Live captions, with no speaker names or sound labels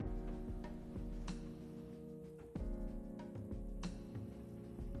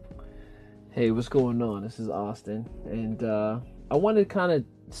Hey, what's going on? This is Austin, and I want to kind of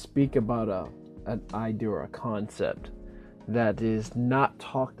speak about an idea or a concept that is not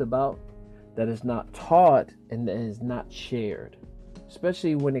talked about, that is not taught, and that is not shared,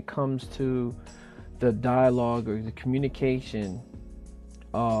 especially when it comes to the dialogue or the communication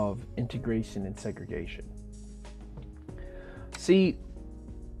of integration and segregation. See,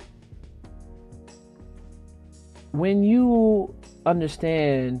 when you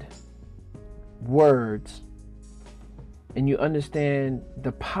understand words and you understand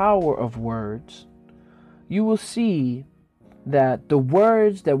the power of words, you will see that the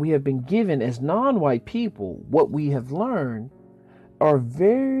words that we have been given as non-white people, what we have learned, are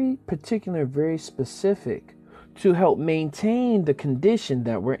very particular, very specific to help maintain the condition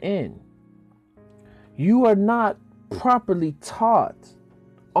that we're in. You are not properly taught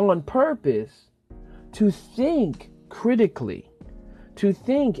on purpose to think critically, to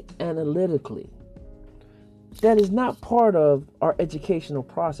think analytically. That is not part of our educational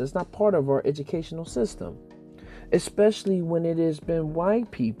process, not part of our educational system, especially when it has been white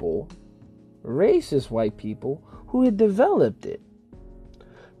people, racist white people, who had developed it.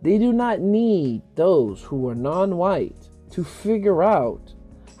 They do not need those who are non-white to figure out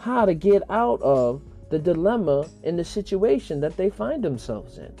how to get out of the dilemma in the situation that they find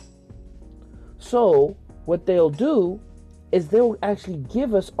themselves in. So what they'll do is they'll actually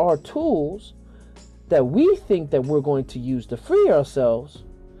give us our tools that we think that we're going to use to free ourselves,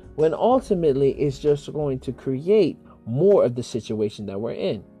 when ultimately it's just going to create more of the situation that we're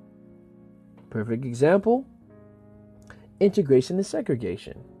in. Perfect example: integration and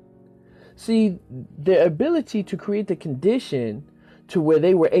segregation. See, the ability to create the condition to where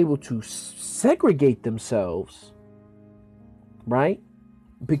they were able to segregate themselves, right,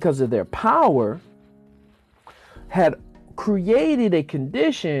 because of their power, had created a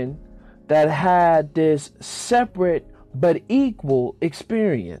condition that had this separate but equal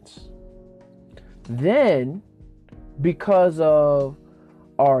experience. Then, because of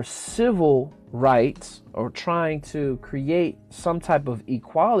our civil rights, or trying to create some type of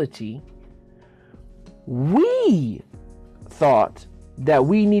equality, we thought that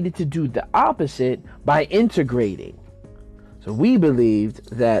we needed to do the opposite by integrating. So we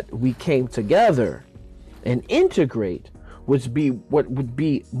believed that we came together and integrate would be what would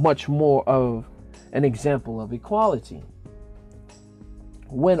be much more of an example of equality.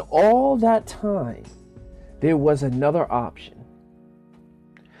 When all that time, there was another option.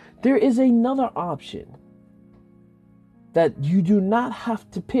 There is another option that you do not have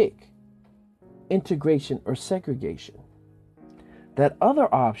to pick: integration or segregation. That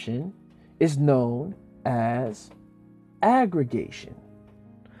other option is known as aggregation.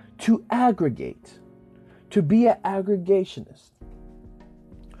 To aggregate. To be an aggregationist.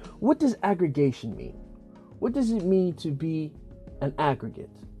 What does aggregation mean? What does it mean to be an aggregate?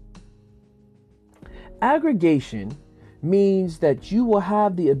 Aggregation means that you will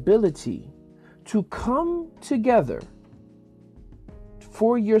have the ability to come together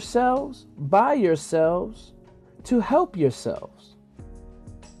for yourselves, by yourselves, to help yourselves,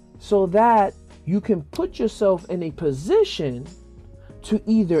 so that you can put yourself in a position to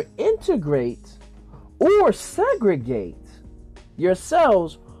either integrate or segregate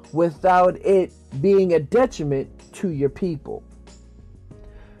yourselves without it being a detriment to your people.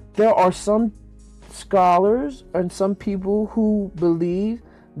 There are some scholars and some people who believe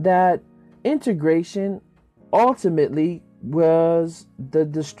that integration ultimately was the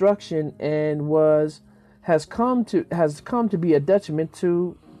destruction and has come to be a detriment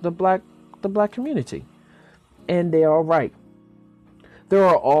to the black community, and they are right. There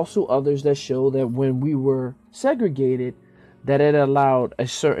are also others that show that when we were segregated, that it allowed a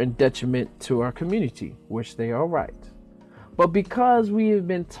certain detriment to our community, which they are right. But because we have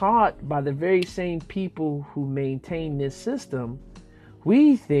been taught by the very same people who maintain this system,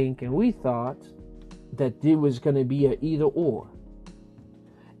 we think and we thought that it was going to be an either or.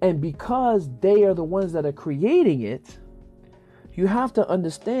 And because they are the ones that are creating it, you have to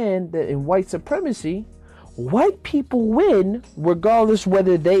understand that in white supremacy, white people win regardless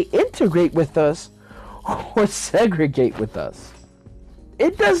whether they integrate with us or segregate with us.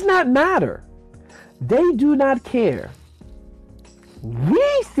 It does not matter. They do not care.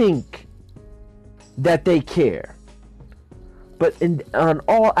 We think that they care. But in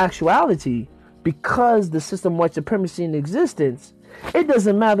all actuality, because the system of white supremacy in existence, it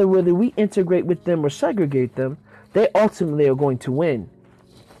doesn't matter whether we integrate with them or segregate them. They ultimately are going to win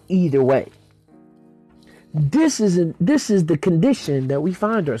either way. This is the condition that we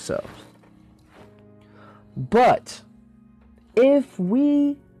find ourselves. But if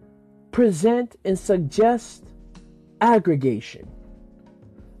we present and suggest aggregation,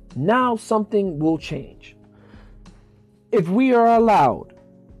 now something will change. If we are allowed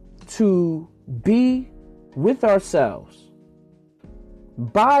to be with ourselves,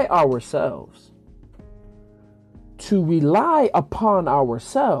 by ourselves, to rely upon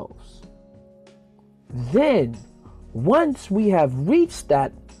ourselves, then once we have reached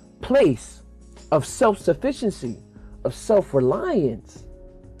that place of self-sufficiency, of self-reliance,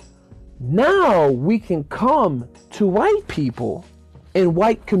 now we can come to white people in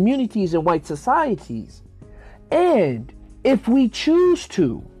white communities and white societies. And if we choose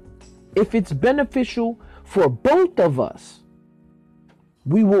to, if it's beneficial for both of us,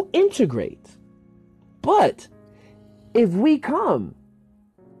 we will integrate. But if we come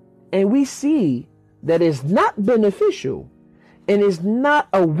and we see that it's not beneficial and is not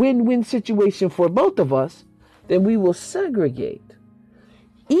a win-win situation for both of us, then we will segregate.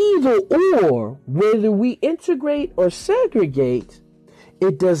 Either or, whether we integrate or segregate,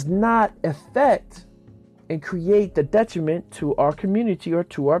 it does not affect and create the detriment to our community or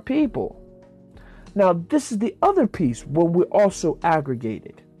to our people. Now, this is the other piece where we're also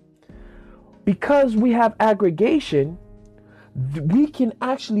aggregated. Because we have aggregation, we can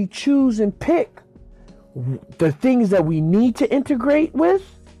actually choose and pick the things that we need to integrate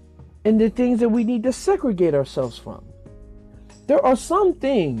with and the things that we need to segregate ourselves from. There are some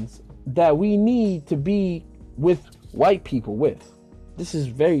things that we need to be with white people with. This is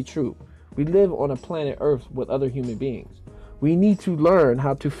very true. We live on a planet Earth with other human beings. We need to learn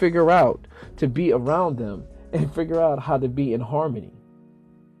how to figure out to be around them and figure out how to be in harmony.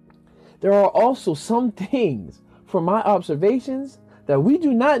 There are also some things, from my observations, that we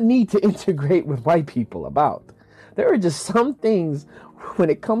do not need to integrate with white people about. There are just some things when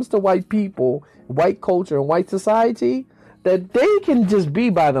it comes to white people, white culture, and white society that they can just be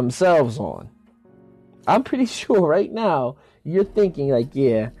by themselves on. I'm pretty sure right now you're thinking like,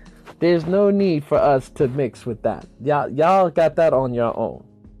 yeah, there's no need for us to mix with that. Y'all got that on your own.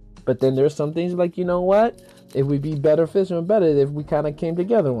 But then there's some things like, you know what? It would be better if we kind of came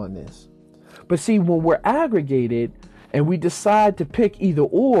together on this. But see, when we're aggregated and we decide to pick either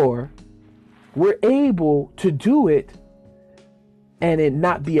or, we're able to do it and it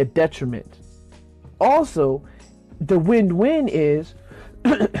not be a detriment. Also, the win-win is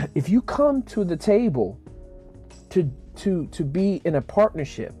if you come to the table to be in a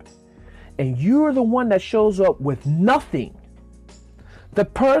partnership and you're the one that shows up with nothing, the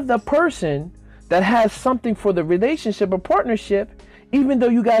person that has something for the relationship or partnership, even though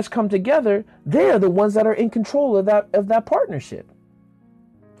you guys come together, they are the ones that are in control of that partnership.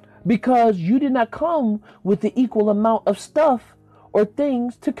 Because you did not come with the equal amount of stuff or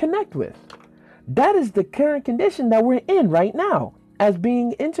things to connect with. That is the current condition that we're in right now as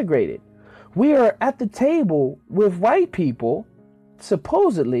being integrated. We are at the table with white people,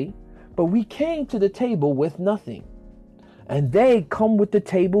 supposedly, but we came to the table with nothing. And they come with the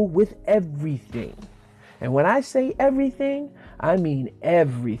table with everything. And when I say everything, I mean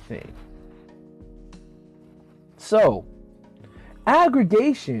everything. So,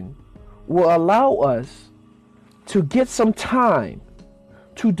 aggregation will allow us to get some time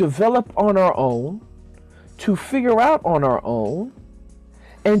to develop on our own, to figure out on our own,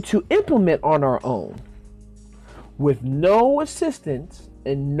 and to implement on our own with no assistance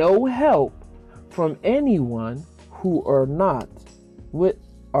and no help from anyone who are not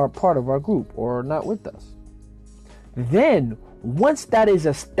part of our group or are not with us. Then, once that is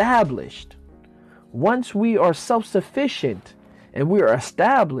established, once we are self-sufficient and we are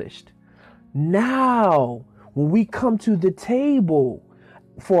established, now when we come to the table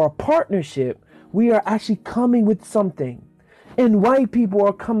for a partnership, we are actually coming with something. And white people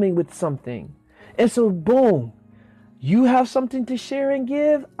are coming with something. And so, boom, you have something to share and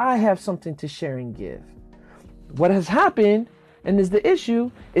give. I have something to share and give. What has happened, and is the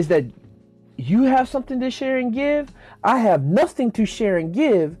issue, is that you have something to share and give. I have nothing to share and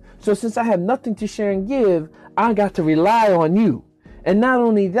give. So since I have nothing to share and give, I got to rely on you. And not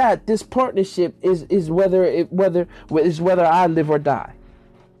only that, this partnership is whether I live or die.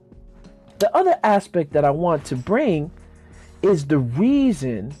 The other aspect that I want to bring is the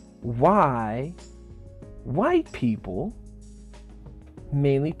reason why white people,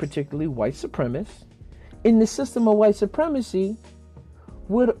 mainly particularly white supremacists, in the system of white supremacy,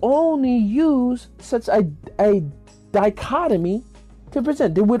 would only use such a dichotomy to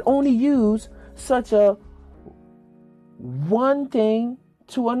present. They would only use such a one thing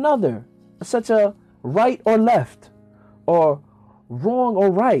to another, such a right or left, or wrong or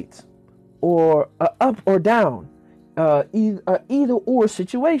right, or up or down, either or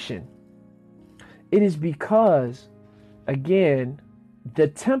situation. It is because, again, the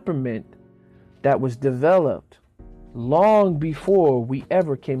temperament that was developed long before we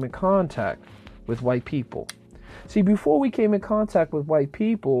ever came in contact with white people. See, before we came in contact with white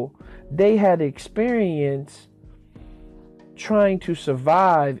people, they had experience trying to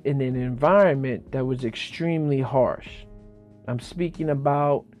survive in an environment that was extremely harsh. I'm speaking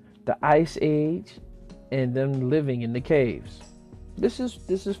about the Ice Age and them living in the caves. This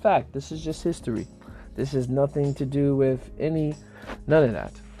is fact. This is just history. This has nothing to do with none of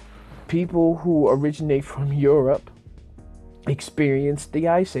that. People who originate from Europe experienced the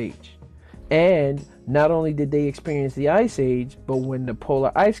Ice Age. And not only did they experience the Ice Age, but when the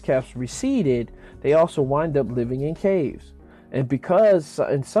polar ice caps receded, they also wind up living in caves. And because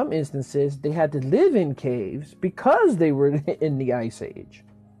in some instances they had to live in caves because they were in the Ice Age.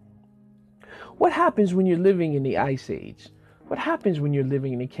 What happens when you're living in the Ice Age? What happens when you're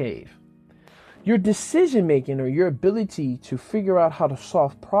living in a cave? Your decision making or your ability to figure out how to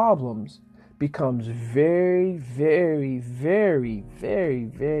solve problems becomes very, very, very, very,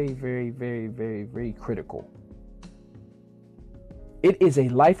 very, very, very, very, very critical. It is a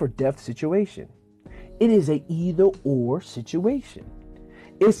life or death situation. It is a either or situation.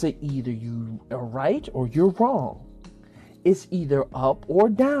 It's a either you are right or you're wrong. It's either up or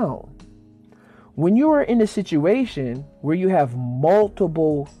down. When you are in a situation where you have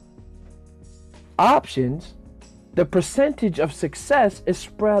multiple options, the percentage of success is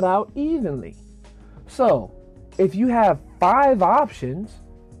spread out evenly. So, if you have 5 options,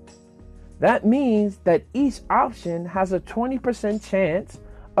 that means that each option has a 20% chance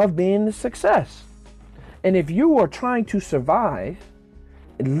of being a success. And if you are trying to survive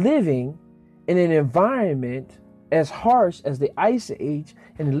living in an environment as harsh as the Ice Age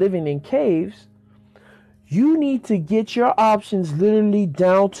and living in caves, you need to get your options literally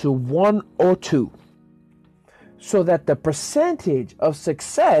down to 1 or 2 so that the percentage of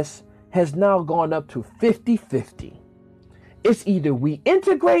success has now gone up to 50-50. It's either we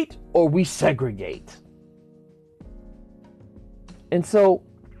integrate or we segregate. And so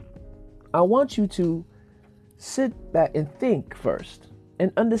I want you to sit back and think first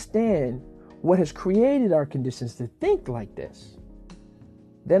and understand what has created our conditions to think like this.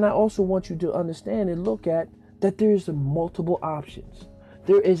 Then I also want you to understand and look at that there's multiple options.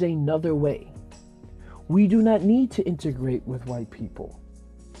 There is another way. We do not need to integrate with white people.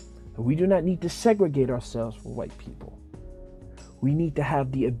 We do not need to segregate ourselves from white people. We need to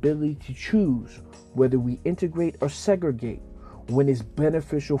have the ability to choose whether we integrate or segregate when it's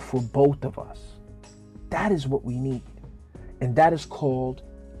beneficial for both of us. That is what we need. And that is called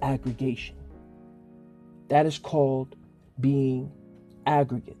aggregation. That is called being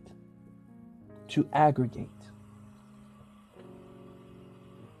aggregate. To aggregate.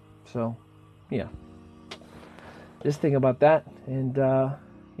 So, yeah. Just think about that and,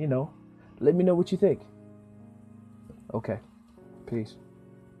 let me know what you think. Okay. Peace.